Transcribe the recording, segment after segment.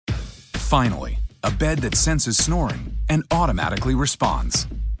Finally, a bed that senses snoring and automatically responds.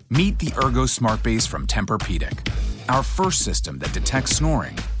 Meet the Ergo Smart Base from Tempur-Pedic, our first system that detects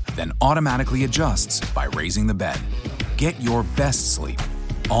snoring, then automatically adjusts by raising the bed. Get your best sleep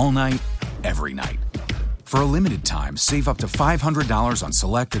all night, every night. For a limited time, save up to $500 on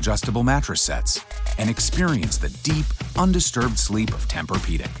select adjustable mattress sets and experience the deep, undisturbed sleep of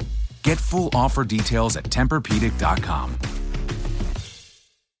Tempur-Pedic. Get full offer details at TempurPedic.com.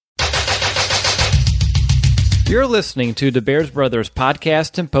 You're listening to the Bears Brothers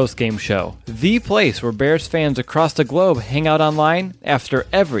podcast and postgame show, the place where Bears fans across the globe hang out online after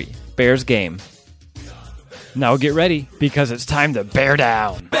every Bears game. Now get ready, because it's time to bear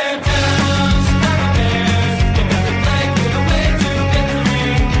down. Bear down!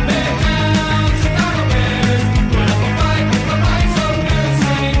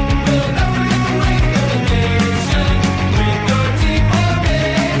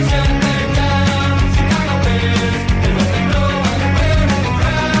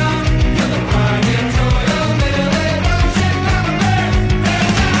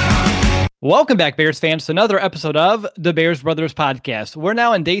 Welcome back, Bears fans, to another episode of the Bears Brothers podcast. We're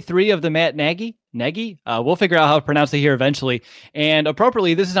now in day 3 of the Matt Nagy. We'll figure out how to pronounce it here eventually. And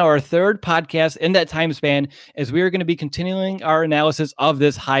appropriately, this is our 3rd podcast in that time span, as we are going to be continuing our analysis of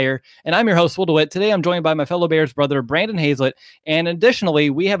this hire. And I'm your host, Will DeWitt. Today, I'm joined by my fellow Bears brother, Brandon Hazlett. And additionally,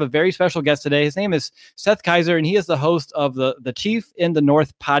 we have a very special guest today. His name is Seth Kaiser, and he is the host of the Chief in the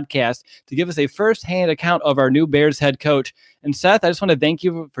North podcast to give us a firsthand account of our new Bears head coach. And Seth, I just want to thank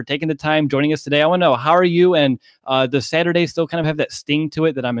you for taking the time joining us today. I want to know, how are you? And does Saturday still kind of have that sting to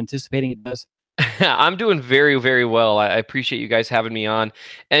it that I'm anticipating it does? I'm doing very, very well. I appreciate you guys having me on.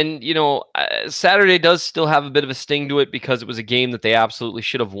 And, Saturday does still have a bit of a sting to it because it was a game that they absolutely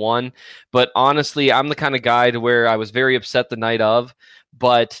should have won. But honestly, I'm the kind of guy to where I was very upset the night of.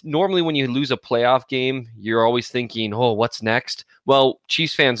 But normally when you lose a playoff game, you're always thinking, oh, what's next? Well,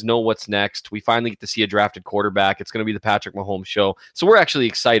 Chiefs fans know what's next. We finally get to see a drafted quarterback. It's going to be the Patrick Mahomes show. So we're actually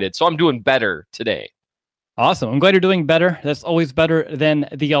excited. So I'm doing better today. Awesome. I'm glad you're doing better. That's always better than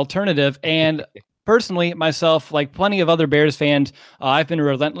the alternative. And personally, myself, like plenty of other Bears fans, I've been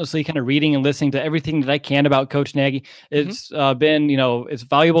relentlessly kind of reading and listening to everything that I can about Coach Nagy. It's been, it's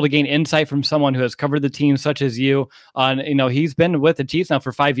valuable to gain insight from someone who has covered the team such as you. He's been with the Chiefs now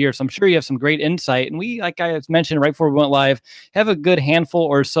for 5 years. So I'm sure you have some great insight. And we, like I mentioned right before we went live, have a good handful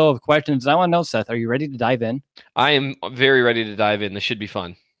or so of questions. I want to know, Seth, are you ready to dive in? I am very ready to dive in. This should be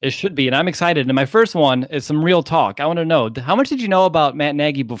fun. It should be, and I'm excited. And my first one is some real talk. I want to know, how much did you know about Matt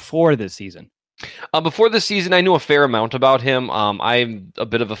Nagy before this season? Before this season, I knew a fair amount about him. I'm a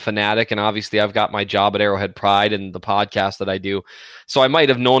bit of a fanatic, and obviously I've got my job at Arrowhead Pride and the podcast that I do. So I might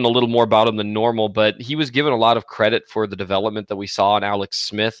have known a little more about him than normal, but he was given a lot of credit for the development that we saw in Alex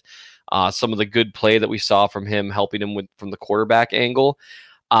Smith, some of the good play that we saw from him, helping him from the quarterback angle.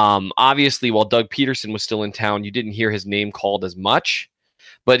 Obviously, while Doug Peterson was still in town, you didn't hear his name called as much.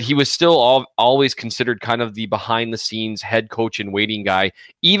 But he was still always considered kind of the behind-the-scenes head coach and waiting guy.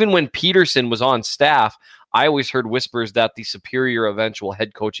 Even when Peterson was on staff, I always heard whispers that the superior eventual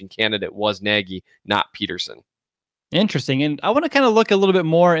head coaching candidate was Nagy, not Peterson. Interesting. And I want to kind of look a little bit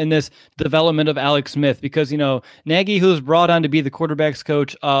more in this development of Alex Smith because, Nagy, who was brought on to be the quarterback's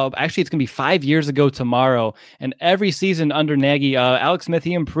coach, actually it's going to be 5 years ago tomorrow. And every season under Nagy, Alex Smith,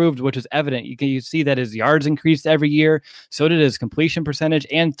 he improved, which is evident. You see that his yards increased every year. So did his completion percentage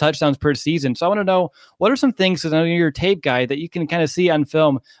and touchdowns per season. So I want to know, what are some things, because I know you're a tape guy, that you can kind of see on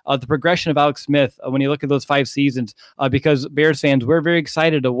film, the progression of Alex Smith when you look at those 5 seasons, because Bears fans, we're very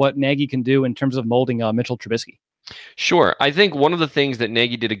excited of what Nagy can do in terms of molding Mitchell Trubisky. Sure. I think one of the things that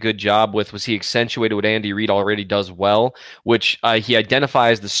Nagy did a good job with was he accentuated what Andy Reid already does well, which he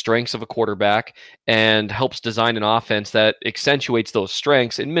identifies the strengths of a quarterback and helps design an offense that accentuates those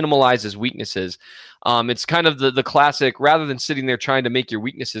strengths and minimalizes weaknesses. It's kind of the classic, rather than sitting there trying to make your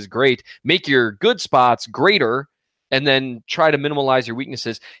weaknesses great, make your good spots greater and then try to minimize your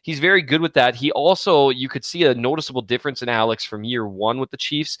weaknesses. He's very good with that. He also, you could see a noticeable difference in Alex from year 1 with the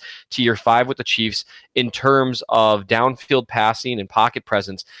Chiefs to year 5 with the Chiefs in terms of downfield passing and pocket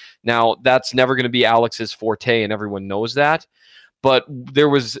presence. Now, that's never going to be Alex's forte, and everyone knows that, but there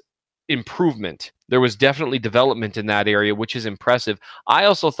was improvement. There was definitely development in that area, which is impressive. I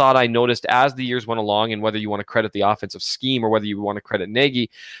also thought I noticed as the years went along, and whether you want to credit the offensive scheme or whether you want to credit Nagy,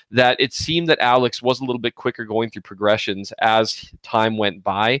 that it seemed that Alex was a little bit quicker going through progressions as time went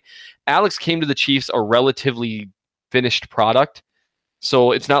by. Alex came to the Chiefs a relatively finished product,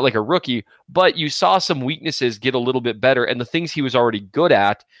 so it's not like a rookie, but you saw some weaknesses get a little bit better, and the things he was already good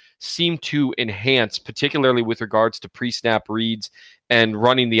at seemed to enhance, particularly with regards to pre-snap reads and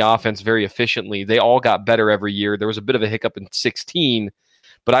running the offense very efficiently. They all got better every year. There was a bit of a hiccup in 16,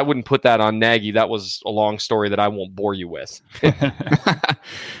 but I wouldn't put that on Nagy. That was a long story that I won't bore you with. All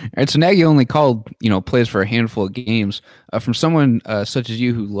right, so Nagy only called, plays for a handful of games. From someone such as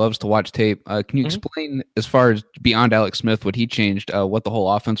you who loves to watch tape, can you explain, as far as beyond Alex Smith, what he changed, what the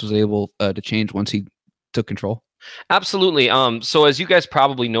whole offense was able to change once he took control? Absolutely. So as you guys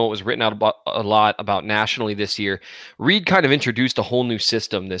probably know, it was written out about a lot about nationally this year. Reed kind of introduced a whole new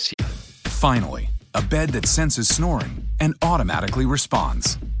system this year. Finally, a bed that senses snoring and automatically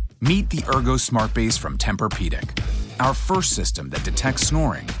responds. Meet the Ergo Smart Base from Tempur-Pedic, our first system that detects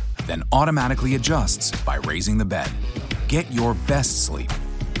snoring, then automatically adjusts by raising the bed. Get your best sleep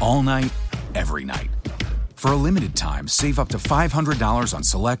all night, every night. For a limited time, save up to $500 on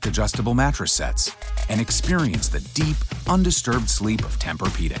select adjustable mattress sets and experience the deep, undisturbed sleep of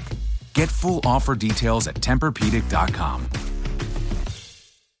Tempur-Pedic. Get full offer details at TempurPedic.com.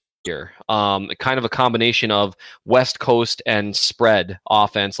 Here, kind of a combination of West Coast and spread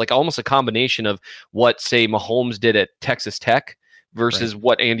offense, like almost a combination of what, say, Mahomes did at Texas Tech versus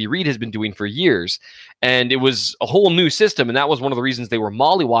what Andy Reid has been doing for years. And it was a whole new system, and that was one of the reasons they were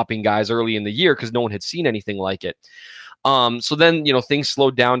mollywhopping guys early in the year, because no one had seen anything like it. So then, things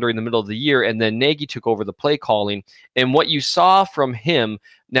slowed down during the middle of the year, and then Nagy took over the play calling. And what you saw from him,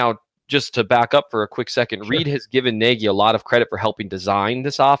 now, just to back up for a quick second, Reid has given Nagy a lot of credit for helping design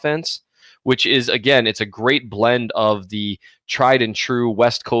this offense, which is, again, it's a great blend of the tried and true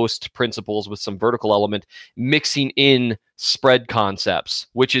West Coast principles with some vertical element, mixing in spread concepts,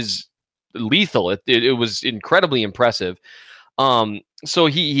 which is lethal. It was incredibly impressive. So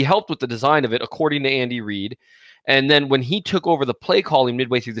he helped with the design of it, according to Andy Reid. And then when he took over the play calling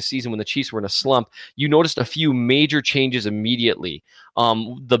midway through the season when the Chiefs were in a slump, you noticed a few major changes immediately.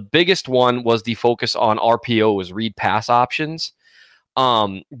 The biggest one was the focus on RPOs, read pass options.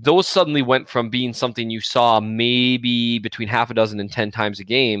 Those suddenly went from being something you saw maybe between half a dozen and 10 times a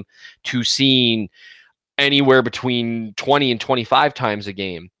game to seeing anywhere between 20 and 25 times a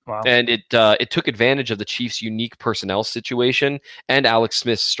game. Wow. And it took advantage of the Chiefs' unique personnel situation and Alex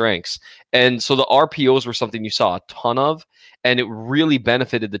Smith's strengths. And so the RPOs were something you saw a ton of, and it really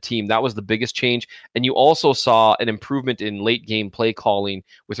benefited the team. That was the biggest change. And you also saw an improvement in late game play calling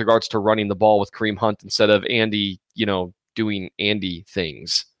with regards to running the ball with Kareem Hunt instead of Andy, doing Andy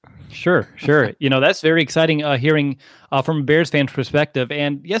things. Sure. That's very exciting hearing from a Bears fan's perspective.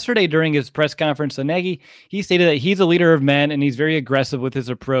 And yesterday during his press conference, Nagy, he stated that he's a leader of men and he's very aggressive with his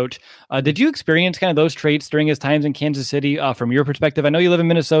approach. Did you experience kind of those traits during his times in Kansas City from your perspective? I know you live in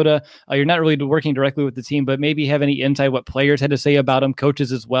Minnesota. You're not really working directly with the team, but maybe have any insight what players had to say about him,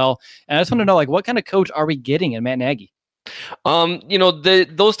 coaches as well. And I just want to know, what kind of coach are we getting in Matt Nagy?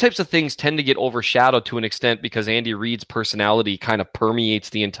 Those types of things tend to get overshadowed to an extent because Andy Reid's personality kind of permeates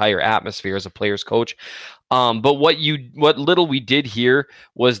the entire atmosphere as a player's coach. But what little we did here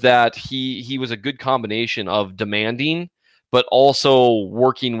was that he was a good combination of demanding, but also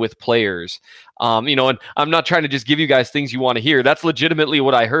working with players. And I'm not trying to just give you guys things you want to hear. That's legitimately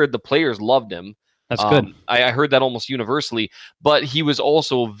what I heard. The players loved him. That's good. I heard that almost universally, but he was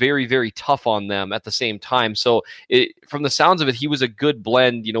also very, very tough on them at the same time. So from the sounds of it, he was a good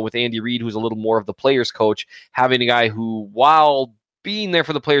blend, with Andy Reid, who's a little more of the players coach, having a guy who, while being there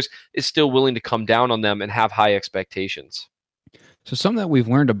for the players, is still willing to come down on them and have high expectations. So something that we've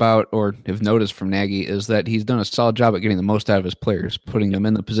learned about or have noticed from Nagy is that he's done a solid job at getting the most out of his players, putting them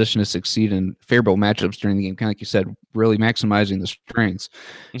in the position to succeed in favorable matchups during the game, kind of like you said, really maximizing the strengths.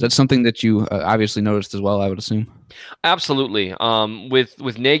 Is that something that you obviously noticed as well, I would assume? Absolutely.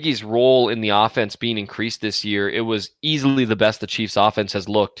 With Nagy's role in the offense being increased this year, it was easily the best the Chiefs offense has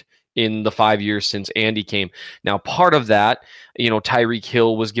looked in the 5 years since Andy came. Now, part of that, Tyreek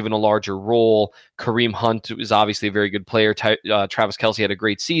Hill was given a larger role. Kareem Hunt is obviously a very good player. Travis Kelce had a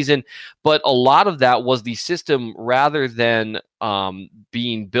great season. But a lot of that was the system rather than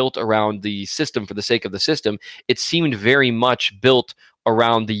being built around the system for the sake of the system. It seemed very much built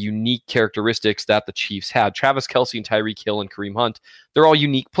around the unique characteristics that the Chiefs had. Travis Kelce and Tyreek Hill and Kareem Hunt, they're all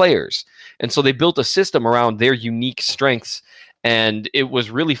unique players. And so they built a system around their unique strengths. And it was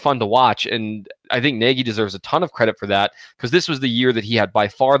really fun to watch. And I think Nagy deserves a ton of credit for that because this was the year that he had by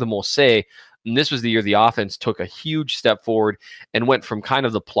far the most say. And this was the year the offense took a huge step forward and went from kind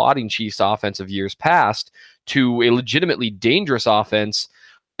of the plodding Chiefs offense of years past to a legitimately dangerous offense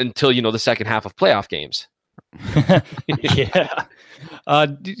until, the second half of playoff games. Yeah.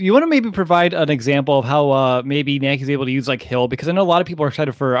 Do you want to maybe provide an example of how maybe Nagy's able to use like Hill? Because I know a lot of people are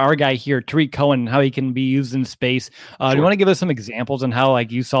excited for our guy here, Tariq Cohen, how he can be used in space. Do you want to give us some examples on how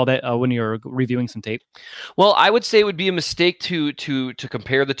like you saw that when you were reviewing some tape? Well, I would say it would be a mistake to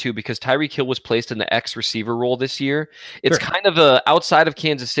compare the two because Tyreek Hill was placed in the X receiver role this year. It's kind of a outside of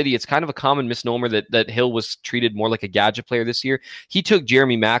Kansas City. It's kind of a common misnomer that Hill was treated more like a gadget player this year. He took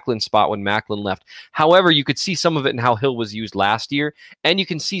Jeremy Macklin's spot when Macklin left. However, you could see some of it in how Hill was used last year, and you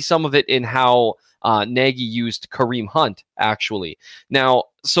can see some of it in how Nagy used Kareem Hunt, actually. Now,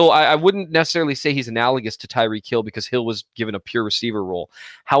 so I wouldn't necessarily say he's analogous to Tyreek Hill because Hill was given a pure receiver role.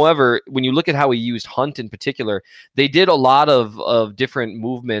 However, when you look at how he used Hunt in particular, they did a lot of different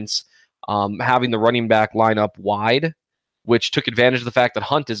movements, having the running back line up wide, which took advantage of the fact that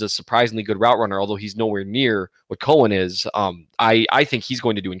Hunt is a surprisingly good route runner, although he's nowhere near what Cohen is. I think he's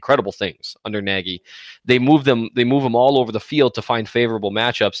going to do incredible things under Nagy. They move him all over the field to find favorable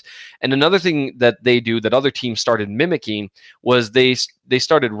matchups. And another thing that they do that other teams started mimicking was they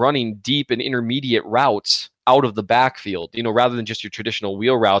started running deep and intermediate routes out of the backfield, rather than just your traditional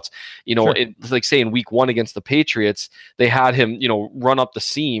wheel routes. Like say in week 1 against the Patriots, they had him, run up the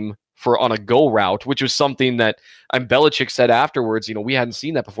seam on a go route, which was something that Belichick said afterwards, we hadn't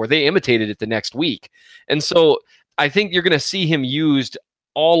seen that before. They imitated it the next week. And so I think you're going to see him used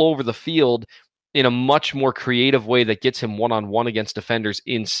all over the field in a much more creative way that gets him one-on-one against defenders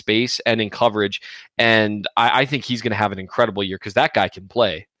in space and in coverage. And I think he's going to have an incredible year because that guy can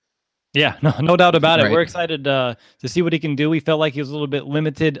play. Yeah, no doubt about it. Right. We're excited to see what he can do. We felt like he was a little bit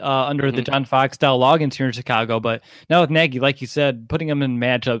limited under the John Fox style logins here in Chicago, but now with Nagy, like you said, putting him in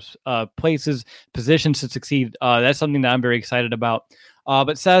matchups, places, positions to succeed, that's something that I'm very excited about.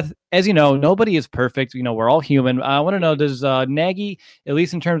 But Seth, as you know, nobody is perfect. We're all human. I want to know, does Nagy, at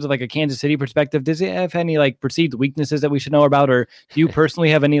least in terms of like a Kansas City perspective, does he have any like perceived weaknesses that we should know about, or do you personally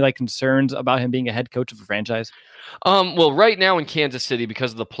have any like concerns about him being a head coach of a franchise? Well, right now in Kansas City,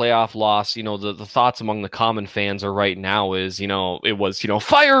 because of the playoff loss, the thoughts among the common fans are right now is, it was,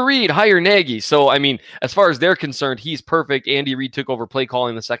 fire Reed, hire Nagy. So, I mean, as far as they're concerned, he's perfect. Andy Reid took over play calling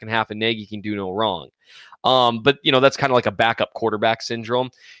in the second half and Nagy can do no wrong. But that's kind of like a backup quarterback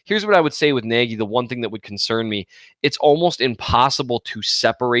syndrome. Here's what I would say with Nagy. The one thing that would concern me, it's almost impossible to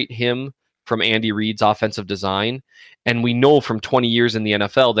separate him from Andy Reid's offensive design. And we know from 20 years in the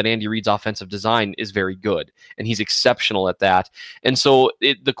NFL that Andy Reid's offensive design is very good, and he's exceptional at that. And so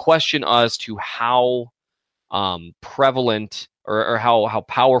the question as to how prevalent or how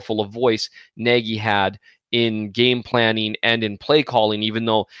powerful a voice Nagy had in game planning and in play calling, even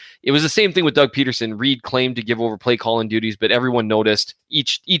though it was the same thing with Doug Peterson. Reid claimed to give over play calling duties, but everyone noticed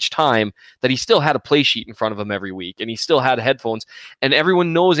each time that he still had a play sheet in front of him every week, and he still had headphones. And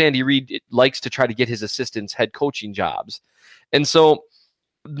everyone knows Andy Reid likes to try to get his assistants head coaching jobs. And so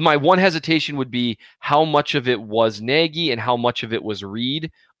my one hesitation would be how much of it was Nagy and how much of it was Reid,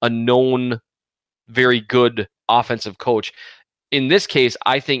 a known very good offensive coach. In this case,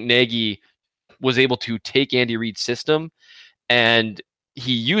 I think Nagy was able to take Andy Reid's system, and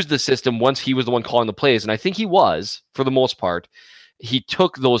he used the system once he was the one calling the plays. And I think he was, for the most part, he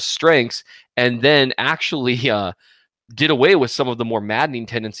took those strengths and then actually did away with some of the more maddening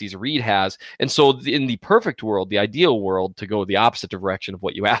tendencies Reid has. And so in the perfect world, the ideal world, to go the opposite direction of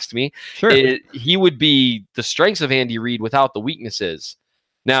what you asked me, Sure. He would be the strengths of Andy Reid without the weaknesses.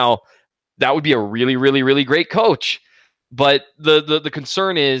 Now, that would be a really, really, really great coach. But the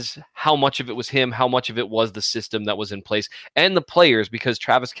concern is how much of it was him, how much of it was the system that was in place, and the players. Because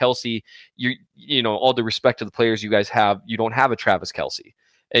Travis Kelce, all due respect to the players you guys have, you don't have a Travis Kelce,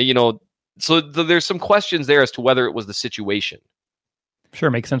 so there's some questions there as to whether it was the situation.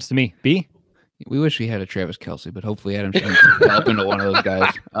 Sure, makes sense to me. B? We wish we had a Travis Kelce, but hopefully Adam can develop into one of those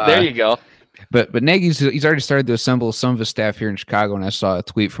guys. There you go. But Nagy's already started to assemble some of his staff here in Chicago, and I saw a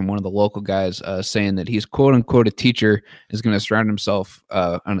tweet from one of the local guys saying that he's quote unquote a teacher, is going to surround himself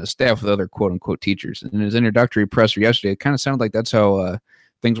on his staff with other quote unquote teachers. And in his introductory presser yesterday, it kind of sounded like that's how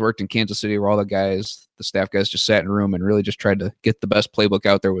things worked in Kansas City, where all the staff guys just sat in a room and really just tried to get the best playbook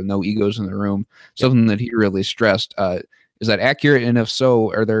out there with no egos in the room. Something that he really stressed. Is that accurate? And if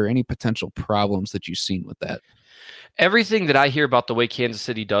so, are there any potential problems that you've seen with that? Everything that I hear about the way Kansas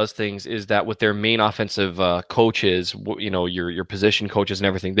City does things is that with their main offensive coaches, your position coaches and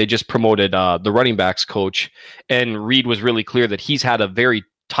everything, they just promoted the running backs coach, and Reid was really clear that he's had a very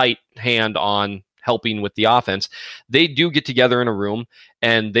tight hand on helping with the offense. They do get together in a room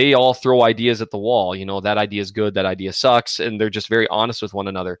and they all throw ideas at the wall. That idea is good, that idea sucks, and they're just very honest with one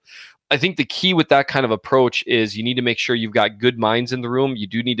another. I think the key with that kind of approach is you need to make sure you've got good minds in the room. You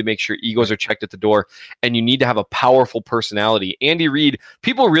do need to make sure egos are checked at the door, and you need to have a powerful personality. Andy Reid,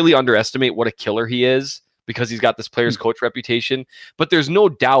 people really underestimate what a killer he is because he's got this player's coach reputation, but there's no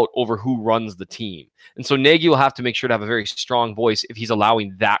doubt over who runs the team. And so Nagy will have to make sure to have a very strong voice if he's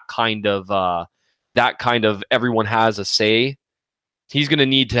allowing that kind of everyone has a say. He's going to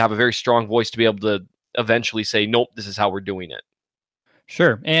need to have a very strong voice to be able to eventually say, nope, this is how we're doing it.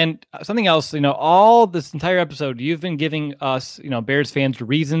 Sure. And something else, all this entire episode, you've been giving us, Bears fans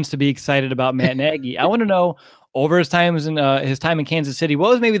reasons to be excited about Matt Nagy. I want to know, over his time in Kansas City,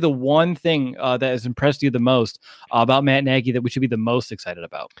 what was maybe the one thing that has impressed you the most about Matt Nagy that we should be the most excited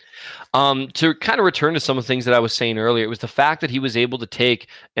about? To kind of return to some of the things that I was saying earlier, it was the fact that he was able to take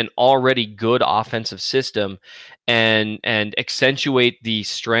an already good offensive system and accentuate the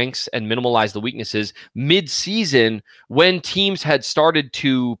strengths and minimalize the weaknesses mid-season when teams had started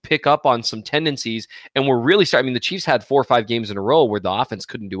to pick up on some tendencies and were really starting. I mean, the Chiefs had 4 or 5 games in a row where the offense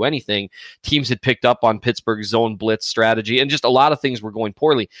couldn't do anything. Teams had picked up on Pittsburgh's zone blitz strategy, and just a lot of things were going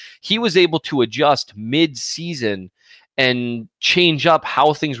poorly. He was able to adjust mid-season and change up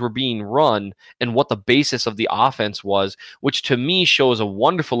how things were being run and what the basis of the offense was, which to me shows a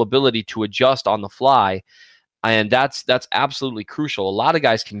wonderful ability to adjust on the fly. And that's absolutely crucial. A lot of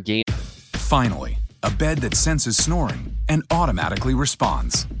guys can gain. Finally, a bed that senses snoring and automatically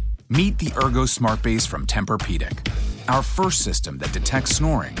responds. Meet the Ergo Smart Base from Tempur-Pedic, our first system that detects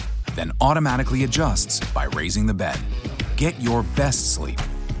snoring, then automatically adjusts by raising the bed. Get your best sleep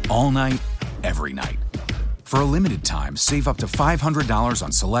all night, every night. For a limited time, save up to $500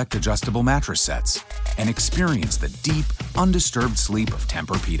 on select adjustable mattress sets and experience the deep, undisturbed sleep of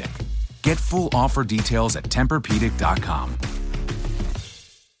Tempur-Pedic. Get full offer details at TempurPedic.com.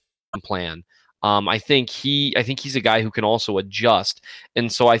 Plan. I think he's a guy who can also adjust,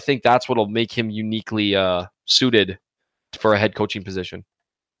 and so I think that's what'll make him uniquely suited for a head coaching position.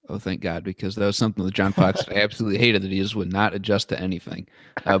 Oh, thank God, because that was something that John Fox absolutely hated, that he just would not adjust to anything.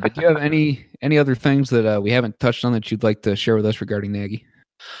 But do you have any other things that we haven't touched on that you'd like to share with us regarding Nagy?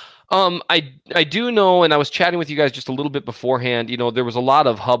 I do know, and I was chatting with you guys just a little bit beforehand, there was a lot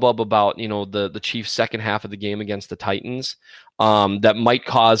of hubbub about, the Chiefs' second half of the game against the Titans, that might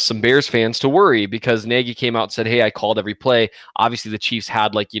cause some Bears fans to worry because Nagy came out and said, hey, I called every play. Obviously the Chiefs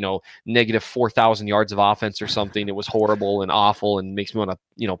had negative 4,000 yards of offense or something. It was horrible and awful and makes me want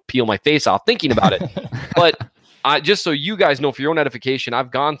to, peel my face off thinking about it. But just so you guys know, for your own edification,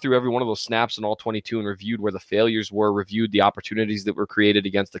 I've gone through every one of those snaps in all 22 and reviewed where the failures were, reviewed the opportunities that were created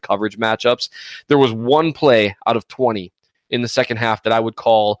against the coverage matchups. There was one play out of 20 in the second half that I would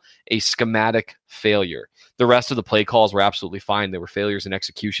call a schematic failure. The rest of the play calls were absolutely fine. They were failures in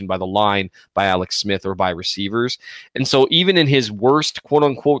execution by the line, by Alex Smith, or by receivers. And so even in his worst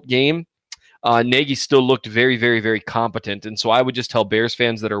quote-unquote game, Nagy still looked very, very, very competent. And so I would just tell Bears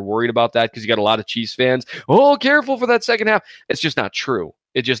fans that are worried about that, because you got a lot of Chiefs fans, oh, careful for that second half. It's just not true.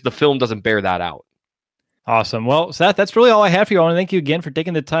 The film doesn't bear that out. Awesome. Well, Seth, that's really all I have for you. I want to thank you again for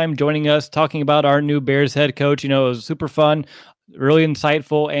taking the time joining us, talking about our new Bears head coach. It was super fun, really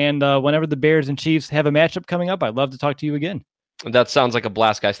insightful. And whenever the Bears and Chiefs have a matchup coming up, I'd love to talk to you again. That sounds like a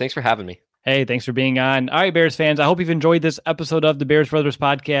blast, guys. Thanks for having me. Hey, thanks for being on. All right, Bears fans, I hope you've enjoyed this episode of the Bears Brothers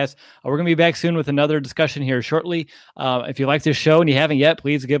podcast. We're going to be back soon with another discussion here shortly. If you like this show and you haven't yet,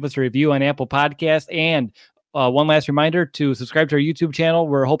 please give us a review on Apple Podcasts. And one last reminder to subscribe to our YouTube channel.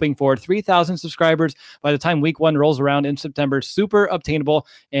 We're hoping for 3,000 subscribers by the time week 1 rolls around in September. Super obtainable.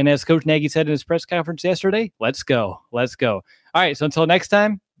 And as Coach Nagy said in his press conference yesterday, let's go. Let's go. All right, so until next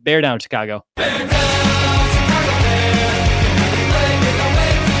time, bear down, Chicago. Bear down!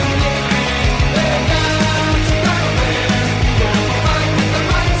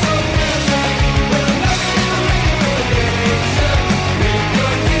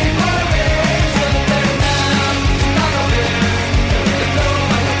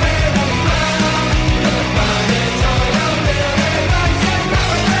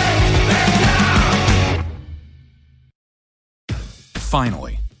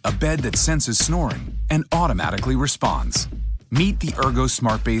 Finally, a bed that senses snoring and automatically responds. Meet the Ergo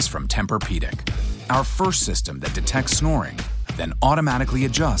Smart Base from Tempur-Pedic, our first system that detects snoring, then automatically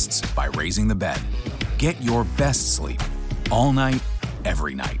adjusts by raising the bed. Get your best sleep all night,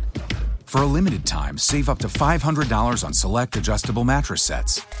 every night. For a limited time, save up to $500 on select adjustable mattress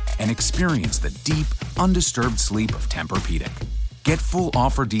sets and experience the deep, undisturbed sleep of Tempur-Pedic. Get full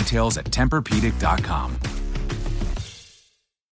offer details at TempurPedic.com.